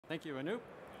Thank you, Anoop.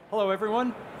 Hello,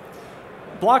 everyone.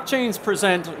 Blockchains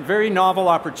present very novel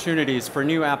opportunities for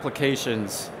new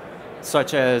applications,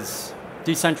 such as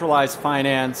decentralized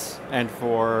finance and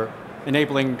for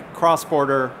enabling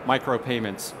cross-border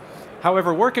micropayments.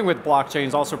 However, working with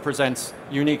blockchains also presents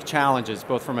unique challenges,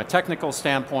 both from a technical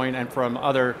standpoint and from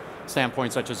other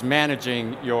standpoints, such as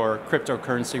managing your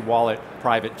cryptocurrency wallet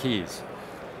private keys.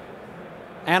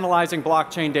 Analyzing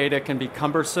blockchain data can be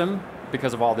cumbersome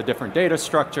because of all the different data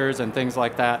structures and things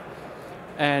like that.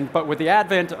 But with the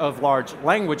advent of large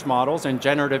language models and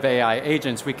generative AI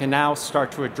agents, we can now start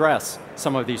to address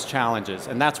some of these challenges.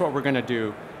 And that's what we're going to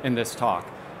do in this talk.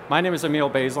 My name is Emil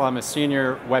Basil. I'm a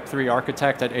senior Web3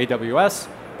 architect at AWS,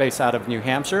 based out of New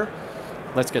Hampshire.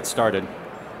 Let's get started.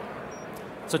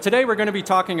 So today we're going to be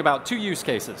talking about two use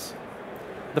cases.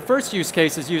 The first use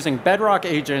case is using Bedrock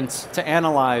Agents to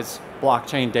analyze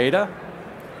blockchain data.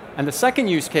 And the second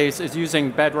use case is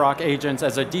using Bedrock Agents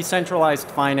as a decentralized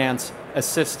finance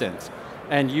assistant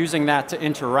and using that to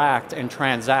interact and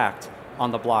transact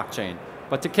on the blockchain.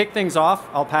 But to kick things off,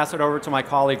 I'll pass it over to my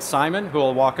colleague Simon, who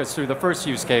will walk us through the first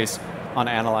use case on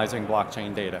analyzing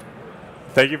blockchain data.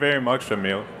 Thank you very much,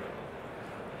 Emil.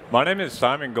 My name is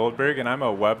Simon Goldberg, and I'm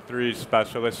a Web3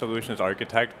 specialist solutions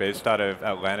architect based out of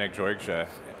Atlanta, Georgia.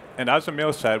 And as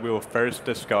Emil said, we will first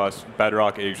discuss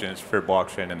Bedrock Agents for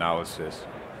blockchain analysis.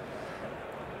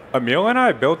 Emil and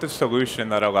I built a solution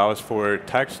that allows for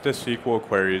text-to-SQL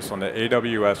queries on the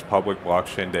AWS public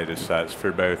blockchain datasets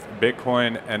for both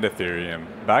Bitcoin and Ethereum.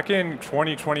 Back in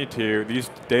 2022, these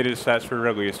datasets were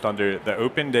released under the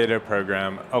Open Data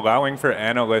program, allowing for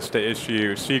analysts to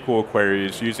issue SQL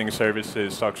queries using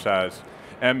services such as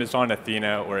Amazon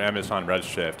Athena or Amazon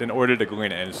Redshift in order to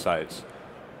glean insights.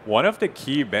 One of the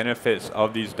key benefits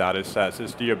of these data sets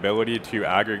is the ability to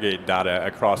aggregate data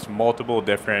across multiple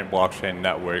different blockchain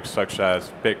networks, such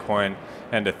as Bitcoin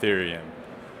and Ethereum.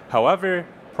 However,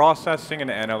 processing and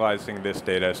analyzing this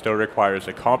data still requires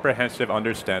a comprehensive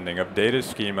understanding of data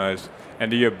schemas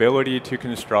and the ability to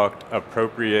construct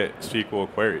appropriate SQL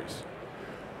queries.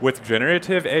 With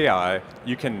generative AI,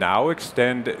 you can now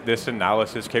extend this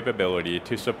analysis capability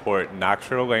to support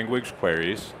natural language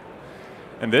queries.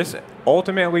 And this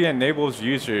ultimately enables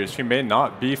users who may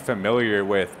not be familiar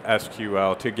with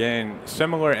SQL to gain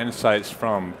similar insights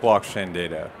from blockchain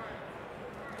data.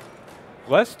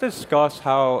 Let's discuss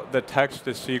how the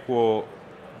text-to-SQL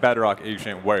Bedrock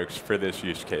agent works for this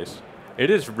use case.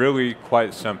 It is really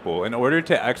quite simple. In order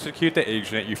to execute the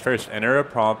agent, you first enter a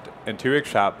prompt into a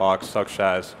chat box such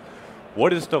as,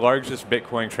 "What is the largest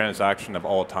Bitcoin transaction of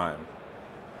all time?"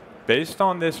 Based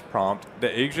on this prompt,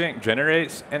 the agent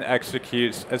generates and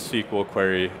executes a SQL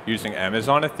query using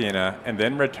Amazon Athena and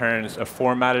then returns a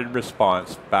formatted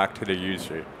response back to the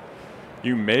user.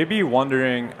 You may be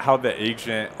wondering how the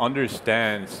agent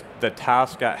understands the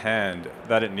task at hand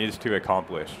that it needs to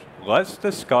accomplish. Let's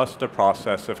discuss the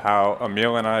process of how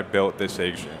Emil and I built this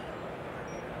agent.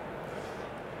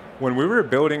 When we were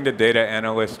building the data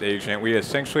analyst agent, we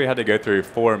essentially had to go through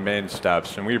 4 main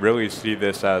steps, and we really see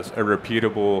this as a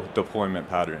repeatable deployment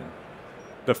pattern.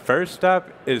 The first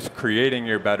step is creating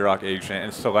your Bedrock agent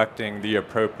and selecting the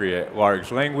appropriate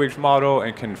large language model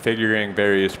and configuring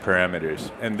various parameters.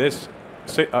 In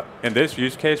this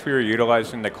use case, we were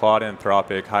utilizing the Claude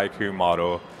Anthropic Haiku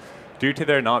model due to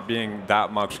there not being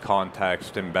that much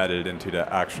context embedded into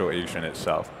the actual agent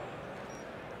itself.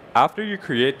 After you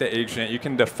create the agent, you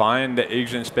can define the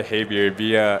agent's behavior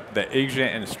via the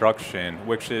agent instruction,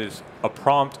 which is a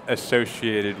prompt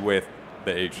associated with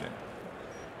the agent.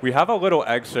 We have a little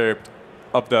excerpt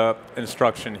of the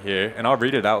instruction here, and I'll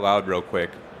read it out loud real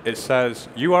quick. It says,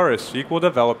 "You are a SQL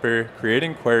developer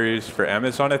creating queries for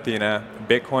Amazon Athena,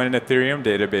 Bitcoin, and Ethereum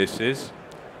databases.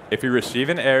 If you receive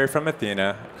an error from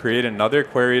Athena, create another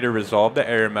query to resolve the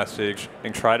error message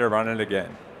and try to run it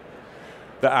again."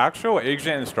 The actual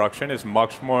agent instruction is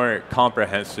much more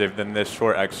comprehensive than this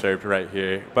short excerpt right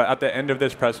here. But at the end of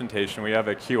this presentation, we have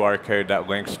a QR code that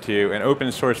links to an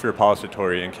open source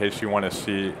repository in case you want to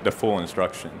see the full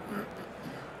instruction.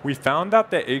 We found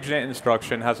that the agent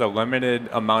instruction has a limited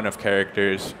amount of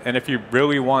characters. And if you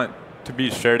really want to be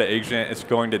sure the agent is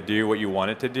going to do what you want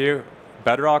it to do,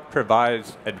 Bedrock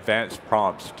provides advanced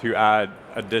prompts to add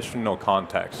additional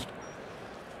context.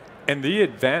 In the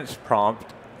advanced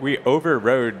prompt, we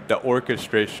overrode the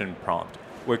orchestration prompt,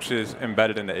 which is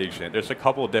embedded in the agent. There's a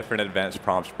couple different advanced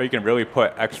prompts, but you can really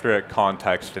put extra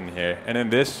context in here. And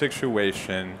in this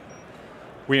situation,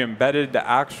 we embedded the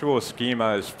actual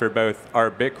schemas for both our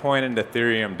Bitcoin and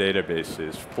Ethereum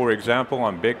databases. For example,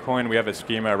 on Bitcoin, we have a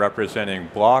schema representing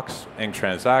blocks and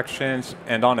transactions,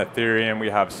 and on Ethereum, we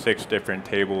have 6 different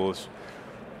tables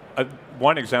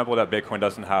one example that Bitcoin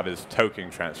doesn't have is token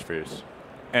transfers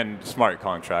and smart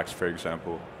contracts, for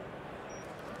example.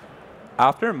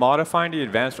 After modifying the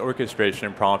advanced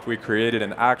orchestration prompt, we created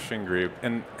an action group.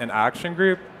 And an action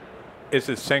group is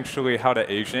essentially how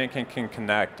the agent can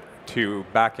connect to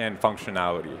back-end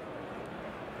functionality.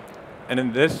 And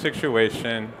in this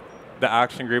situation, the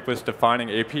action group was defining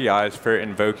APIs for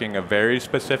invoking a very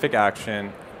specific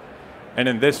action. And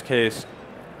in this case,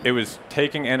 it was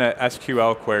taking in a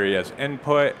SQL query as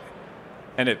input,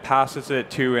 and it passes it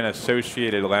to an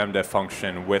associated Lambda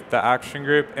function with the action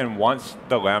group. And once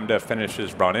the Lambda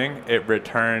finishes running, it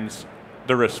returns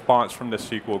the response from the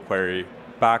SQL query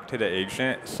back to the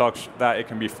agent such that it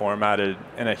can be formatted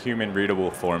in a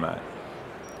human-readable format.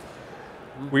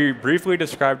 We briefly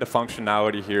described the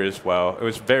functionality here as well. It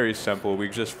was very simple. We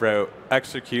just wrote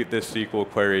execute this SQL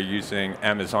query using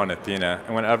Amazon Athena.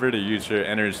 And whenever the user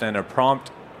enters in a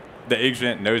prompt, the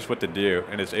agent knows what to do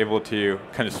and is able to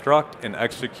construct and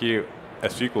execute a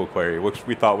SQL query, which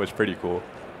we thought was pretty cool.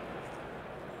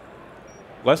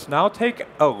 Let's now take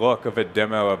a look of a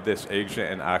demo of this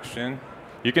agent in action.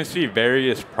 You can see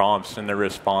various prompts in the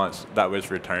response that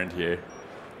was returned here.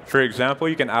 For example,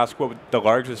 you can ask what the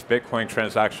largest Bitcoin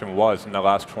transaction was in the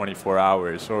last 24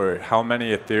 hours, or how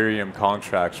many Ethereum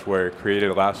contracts were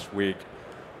created last week,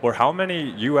 or how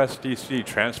many USDC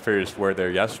transfers were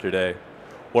there yesterday,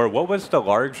 or what was the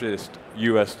largest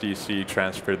USDC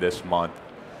transfer this month.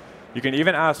 You can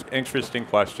even ask interesting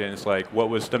questions like, what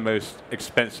was the most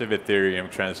expensive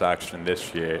Ethereum transaction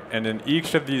this year? And in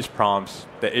each of these prompts,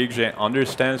 the agent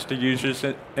understands the user's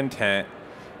intent,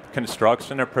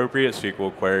 constructs an appropriate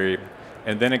SQL query,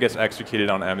 and then it gets executed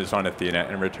on Amazon Athena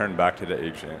and returned back to the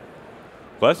agent.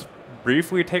 Let's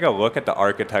briefly take a look at the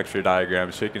architecture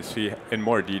diagram so you can see in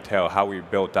more detail how we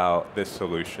built out this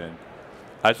solution.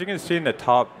 As you can see in the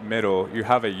top middle, you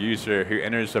have a user who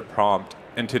enters a prompt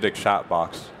into the chat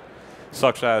box,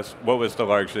 such as, what was the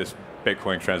largest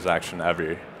Bitcoin transaction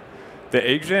ever? The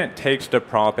agent takes the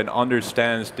prompt and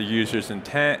understands the user's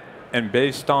intent, and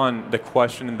based on the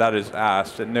question that is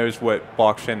asked, it knows what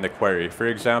blockchain to query. For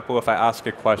example, if I ask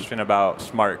a question about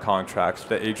smart contracts,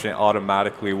 the agent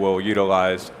automatically will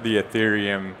utilize the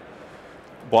Ethereum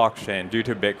blockchain due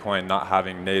to Bitcoin not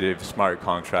having native smart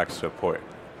contract support.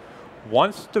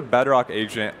 Once the Bedrock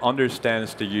agent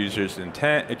understands the user's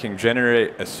intent, it can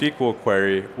generate a SQL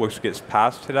query, which gets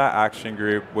passed to that action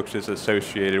group, which is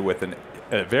associated with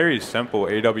a very simple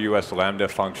AWS Lambda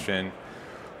function,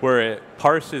 where it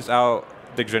parses out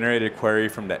the generated query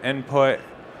from the input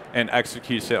and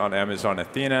executes it on Amazon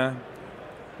Athena,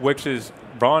 which is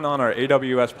run on our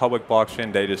AWS public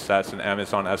blockchain datasets in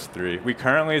Amazon S3. We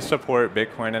currently support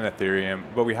Bitcoin and Ethereum,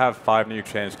 but we have 5 new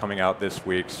chains coming out this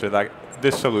week, so that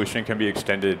this solution can be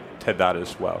extended to that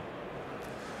as well.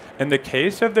 In the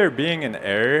case of there being an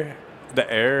error,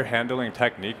 the error handling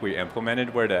technique we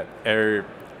implemented where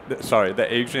the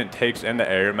agent takes in the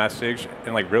error message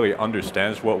and really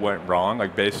understands what went wrong.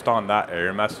 Based on that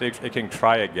error message, it can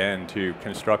try again to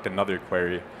construct another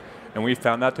query. And we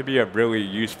found that to be a really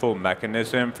useful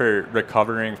mechanism for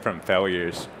recovering from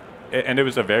failures. And it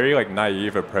was a very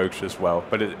naive approach as well,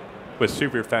 but it was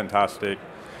super fantastic.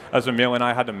 As Emil and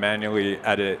I had to manually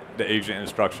edit the agent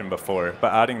instruction before,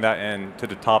 but adding that in to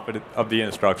the top of the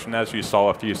instruction, as you saw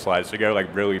a few slides ago,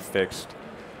 really fixed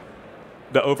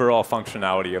the overall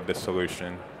functionality of this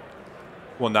solution.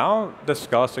 We'll now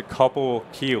discuss a couple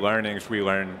key learnings we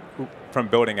learned from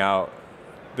building out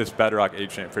this Bedrock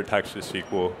agent for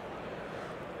text-to-SQL.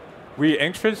 We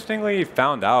interestingly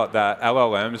found out that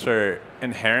LLMs are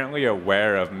inherently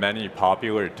aware of many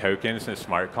popular tokens and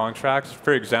smart contracts.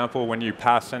 For example, when you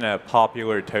pass in a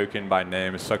popular token by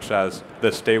name, such as the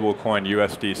stablecoin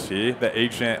USDC, the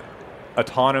agent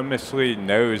autonomously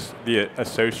knows the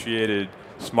associated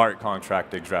smart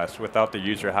contract address without the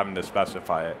user having to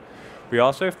specify it. We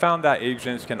also found that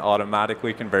agents can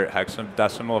automatically convert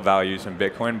hexadecimal values in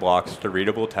Bitcoin blocks to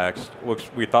readable text, which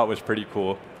we thought was pretty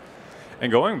cool.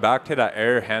 And going back to that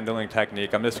error handling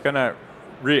technique, I'm just going to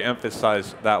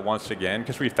re-emphasize that once again,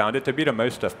 because we found it to be the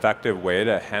most effective way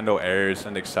to handle errors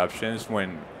and exceptions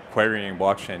when querying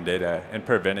blockchain data and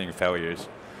preventing failures.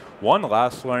 One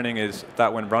last learning is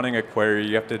that when running a query,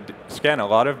 you have to scan a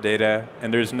lot of data,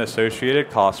 and there's an associated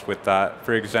cost with that.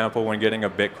 For example, when getting a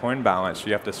Bitcoin balance,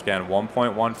 you have to scan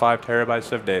 1.15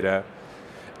 terabytes of data.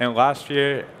 And last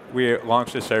year, we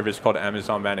launched a service called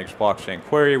Amazon Managed Blockchain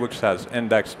Query, which has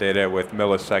indexed data with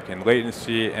millisecond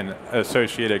latency and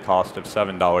associated cost of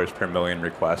 $7 per million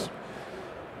requests,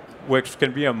 which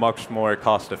can be a much more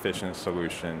cost-efficient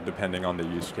solution depending on the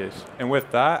use case. And with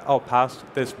that, I'll pass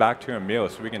this back to Emil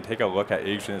so we can take a look at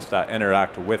agents that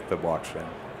interact with the blockchain.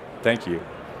 Thank you.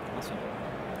 Awesome.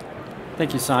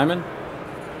 Thank you, Simon.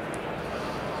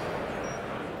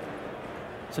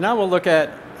 So now we'll look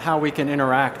at how we can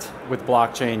interact with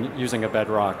blockchain using a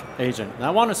Bedrock agent. And I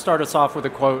want to start us off with a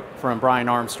quote from Brian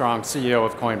Armstrong, CEO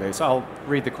of Coinbase. I'll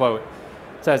read the quote.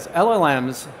 It says,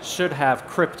 LLMs should have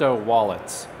crypto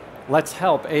wallets. Let's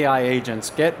help AI agents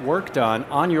get work done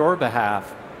on your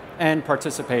behalf and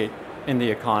participate in the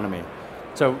economy.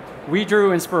 So we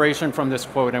drew inspiration from this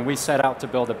quote and we set out to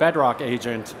build a Bedrock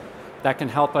agent that can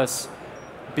help us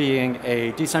being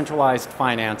a decentralized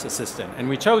finance assistant. And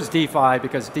we chose DeFi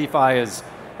because DeFi is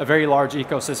a very large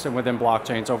ecosystem within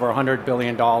blockchains, over $100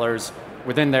 billion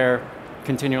within there,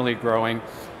 continually growing.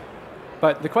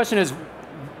 But the question is,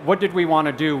 what did we want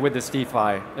to do with this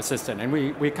DeFi assistant? And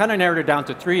we kind of narrowed it down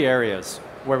to 3 areas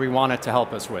where we wanted to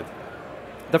help us with.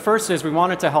 The first is we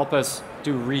wanted to help us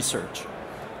do research.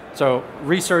 So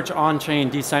research on-chain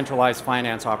decentralized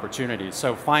finance opportunities.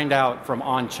 So find out from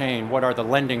on-chain what are the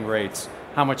lending rates,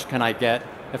 how much can I get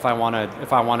if I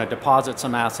want to deposit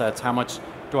some assets, how much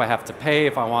do I have to pay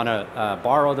if I want to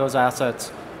borrow those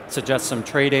assets, suggest some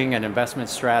trading and investment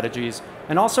strategies,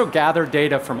 and also gather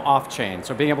data from off-chain.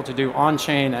 So being able to do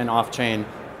on-chain and off-chain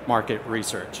market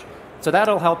research. So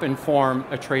that'll help inform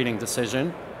a trading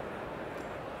decision.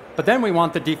 But then we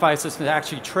want the DeFi assistant to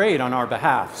actually trade on our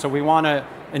behalf. So we want to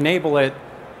enable it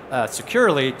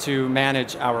securely to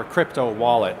manage our crypto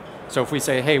wallet. So if we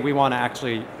say, hey, we want to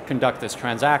actually conduct this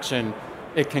transaction,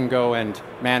 it can go and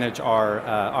manage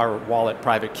our wallet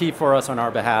private key for us on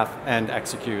our behalf and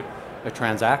execute a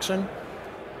transaction.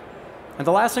 And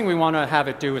the last thing we want to have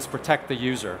it do is protect the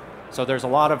user. So there's a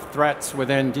lot of threats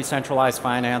within decentralized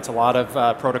finance, a lot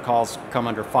of protocols come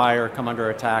under fire, come under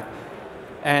attack.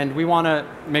 And we want to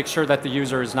make sure that the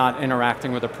user is not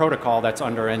interacting with a protocol that's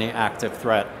under any active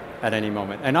threat at any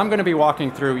moment. And I'm going to be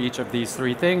walking through each of these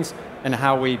 3 things and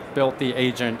how we built the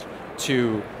agent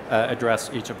to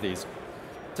address each of these.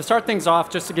 To start things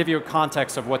off, just to give you a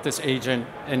context of what this agent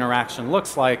interaction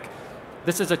looks like,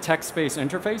 this is a text-based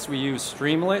interface. We use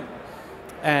Streamlit.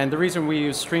 And the reason we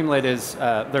use Streamlit is,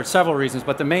 there's several reasons,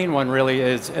 but the main one really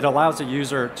is it allows a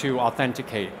user to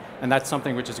authenticate. And that's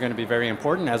something which is going to be very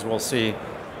important, as we'll see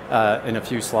in a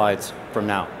few slides from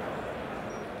now.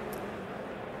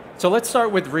 So let's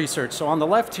start with research. So on the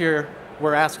left here,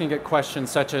 we're asking it questions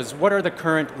such as, what are the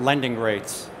current lending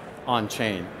rates on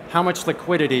chain? How much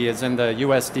liquidity is in the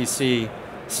USDC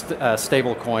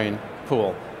stablecoin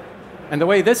pool? And the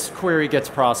way this query gets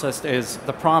processed is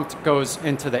the prompt goes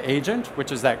into the agent,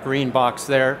 which is that green box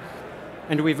there.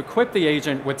 And we've equipped the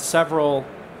agent with several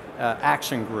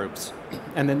action groups.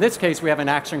 And in this case, we have an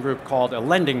action group called a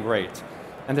lending rate.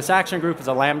 And this action group is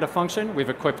a Lambda function. We've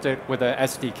equipped it with a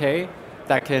SDK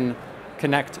that can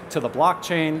connect to the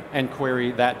blockchain and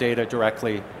query that data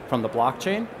directly from the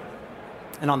blockchain.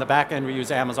 And on the back end, we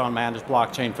use Amazon Managed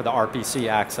Blockchain for the RPC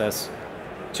access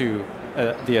to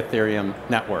the Ethereum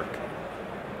network.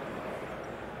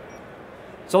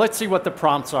 So let's see what the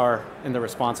prompts are in the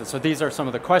responses. So these are some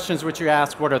of the questions which you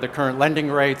ask. What are the current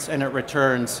lending rates? And it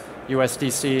returns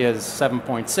USDC is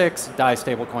 7.6, DAI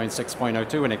stablecoin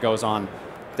 6.02, and it goes on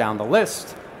down the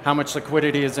list. How much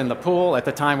liquidity is in the pool? At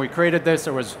the time we created this,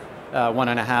 there was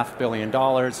 $1.5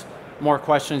 billion. More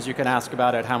questions you can ask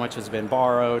about it, how much has been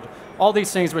borrowed. All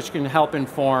these things which can help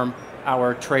inform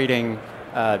our trading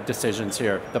decisions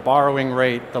here. The borrowing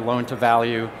rate, the loan to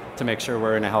value, to make sure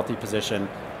we're in a healthy position,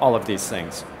 all of these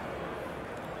things.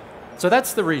 So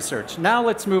that's the research. Now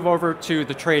let's move over to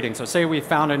the trading. So say we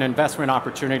found an investment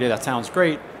opportunity that sounds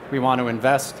great, we want to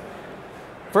invest.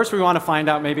 First we want to find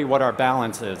out maybe what our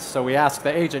balance is. So we ask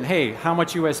the agent, hey, how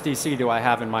much USDC do I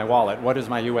have in my wallet? What is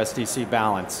my USDC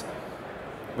balance?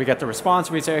 We get the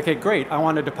response, we say, okay, great, I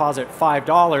want to deposit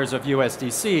 $5 of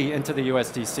USDC into the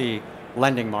USDC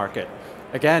lending market.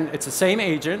 Again, it's the same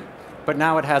agent, but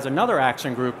now it has another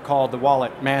action group called the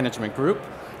wallet management group.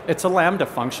 It's a Lambda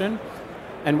function.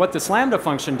 And what this Lambda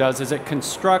function does is it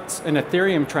constructs an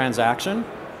Ethereum transaction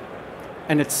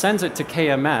and it sends it to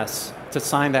KMS to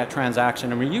sign that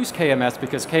transaction. And we use KMS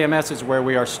because KMS is where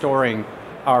we are storing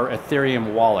our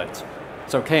Ethereum wallet.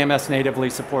 So KMS natively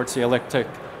supports the elliptic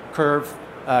curve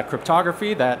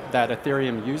cryptography that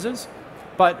Ethereum uses.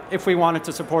 But if we wanted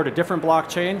to support a different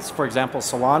blockchains, for example,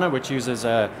 Solana, which uses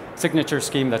a signature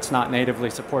scheme that's not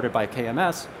natively supported by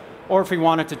KMS, or if we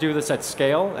wanted to do this at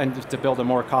scale and to build a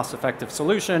more cost-effective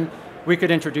solution, we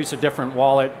could introduce a different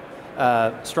wallet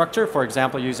structure, for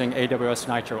example, using AWS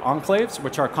Nitro enclaves,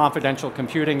 which are confidential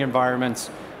computing environments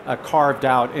carved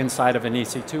out inside of an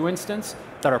EC2 instance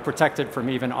that are protected from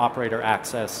even operator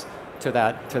access to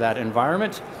that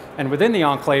environment. And within the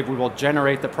enclave, we will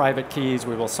generate the private keys,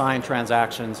 we will sign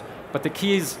transactions, but the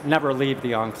keys never leave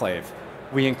the enclave.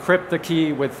 We encrypt the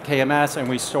key with KMS and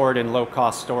we store it in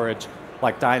low-cost storage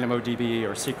like DynamoDB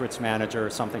or Secrets Manager or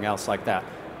something else like that.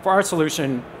 For our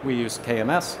solution, we use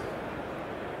KMS.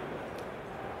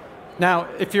 Now,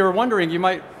 if you're wondering, you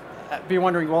might be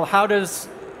wondering, well, how does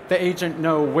the agent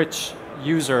know which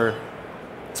user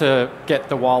to get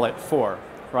the wallet for,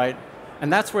 right?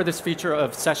 And that's where this feature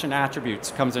of session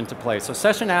attributes comes into play. So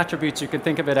session attributes, you can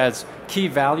think of it as key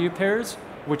value pairs,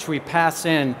 which we pass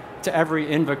in to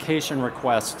every invocation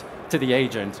request to the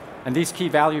agent. And these key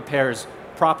value pairs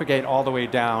propagate all the way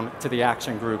down to the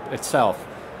action group itself.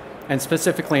 And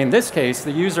specifically in this case,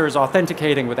 the user is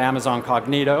authenticating with Amazon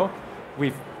Cognito.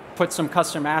 We've put some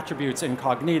custom attributes in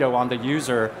Cognito on the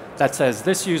user that says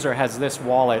this user has this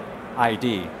wallet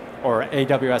ID or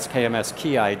AWS KMS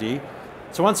key ID.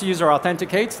 So once the user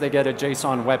authenticates, they get a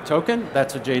JSON web token.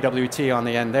 That's a JWT on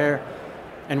the end there.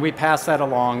 And we pass that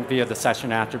along via the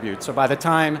session attribute. So by the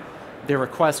time the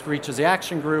request reaches the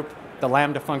action group, the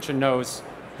Lambda function knows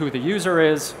who the user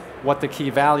is, what the key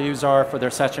values are for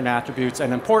their session attributes,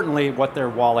 and importantly, what their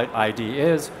wallet ID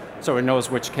is, so it knows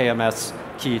which KMS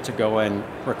key to go and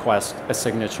request a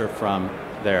signature from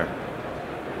there.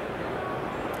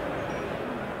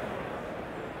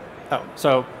 Oh,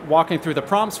 so walking through the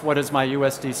prompts, what is my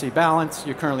USDC balance?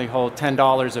 You currently hold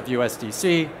 $10 of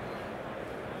USDC.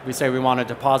 We say we want to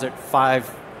deposit $5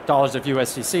 of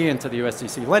USDC into the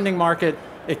USDC lending market.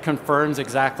 It confirms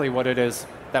exactly what it is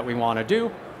that we want to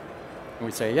do. And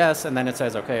we say yes, and then it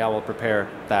says, okay, I will prepare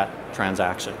that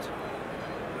transaction.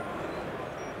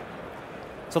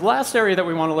 So the last area that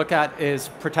we want to look at is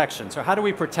protection. So how do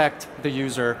we protect the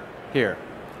user here?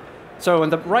 So on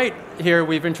the right here,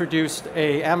 we've introduced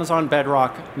a Amazon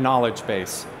Bedrock knowledge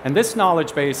base. And this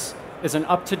knowledge base is an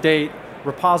up-to-date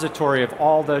repository of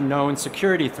all the known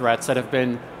security threats that have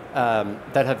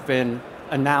been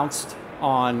announced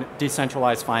on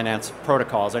decentralized finance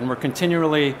protocols. And we're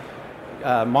continually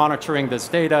monitoring this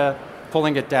data,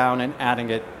 pulling it down and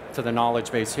adding it to the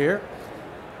knowledge base here.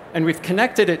 And we've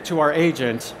connected it to our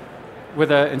agent with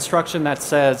an instruction that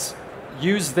says,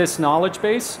 use this knowledge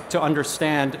base to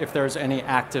understand if there's any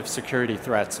active security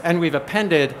threats. And we've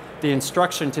appended the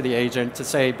instruction to the agent to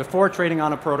say, before trading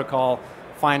on a protocol,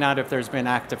 find out if there's been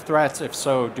active threats. If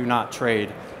so, do not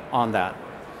trade on that.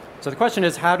 So the question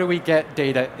is, how do we get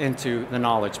data into the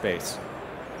knowledge base?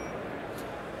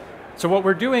 So what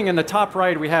we're doing in the top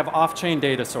right, we have off-chain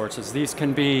data sources. These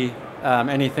can be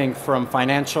anything from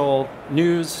financial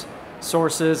news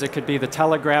sources. It could be the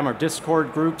Telegram or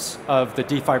Discord groups of the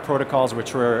DeFi protocols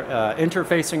which we're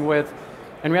interfacing with.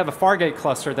 And we have a Fargate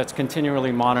cluster that's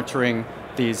continually monitoring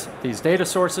these data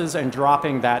sources and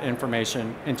dropping that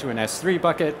information into an S3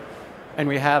 bucket. And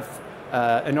we have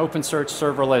an OpenSearch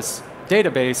serverless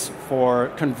database for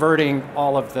converting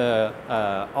all of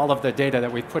the data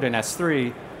that we've put in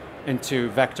S3 into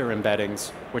vector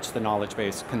embeddings, which the knowledge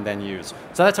base can then use.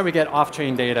 So that's how we get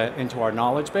off-chain data into our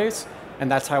knowledge base, and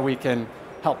that's how we can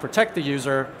help protect the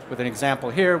user. With an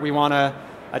example here, we want to,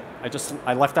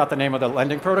 I left out the name of the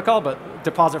lending protocol, but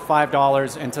deposit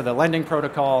 $5 into the lending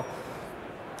protocol.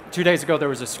 2 days ago, there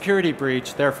was a security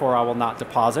breach, therefore I will not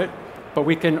deposit, but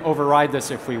we can override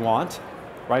this if we want,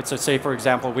 right? So say, for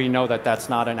example, we know that that's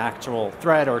not an actual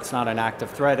threat or it's not an active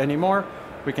threat anymore.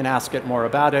 We can ask it more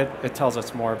about it. It tells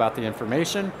us more about the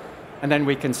information. And then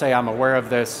we can say, I'm aware of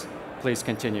this, please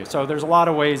continue. So there's a lot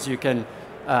of ways you can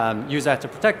use that to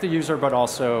protect the user, but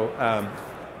also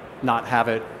not have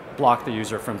it block the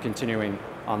user from continuing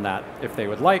on that if they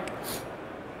would like.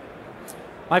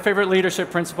 My favorite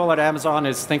leadership principle at Amazon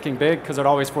is thinking big, because it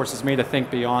always forces me to think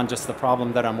beyond just the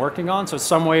problem that I'm working on. So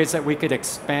some ways that we could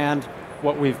expand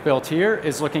what we've built here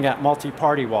is looking at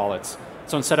multi-party wallets.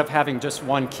 So instead of having just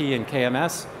one key in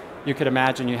KMS, you could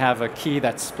imagine you have a key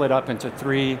that's split up into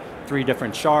three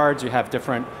different shards. You have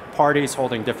different parties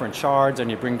holding different shards, and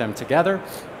you bring them together.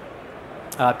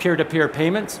 Peer-to-peer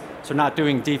payments, so not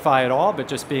doing DeFi at all, but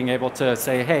just being able to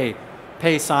say, hey,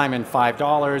 pay Simon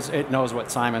 $5. It knows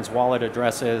what Simon's wallet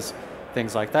address is,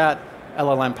 things like that.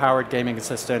 LLM-powered gaming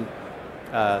assistant,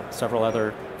 several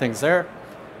other things there.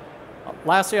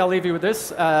 Lastly, I'll leave you with this.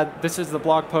 This is the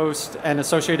blog post and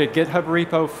associated GitHub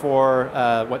repo for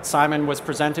what Simon was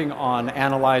presenting on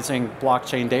analyzing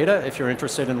blockchain data, if you're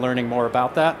interested in learning more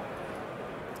about that.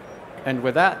 And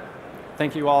with that,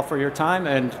 thank you all for your time,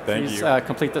 and please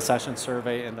complete the session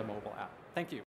survey in the mobile app. Thank you.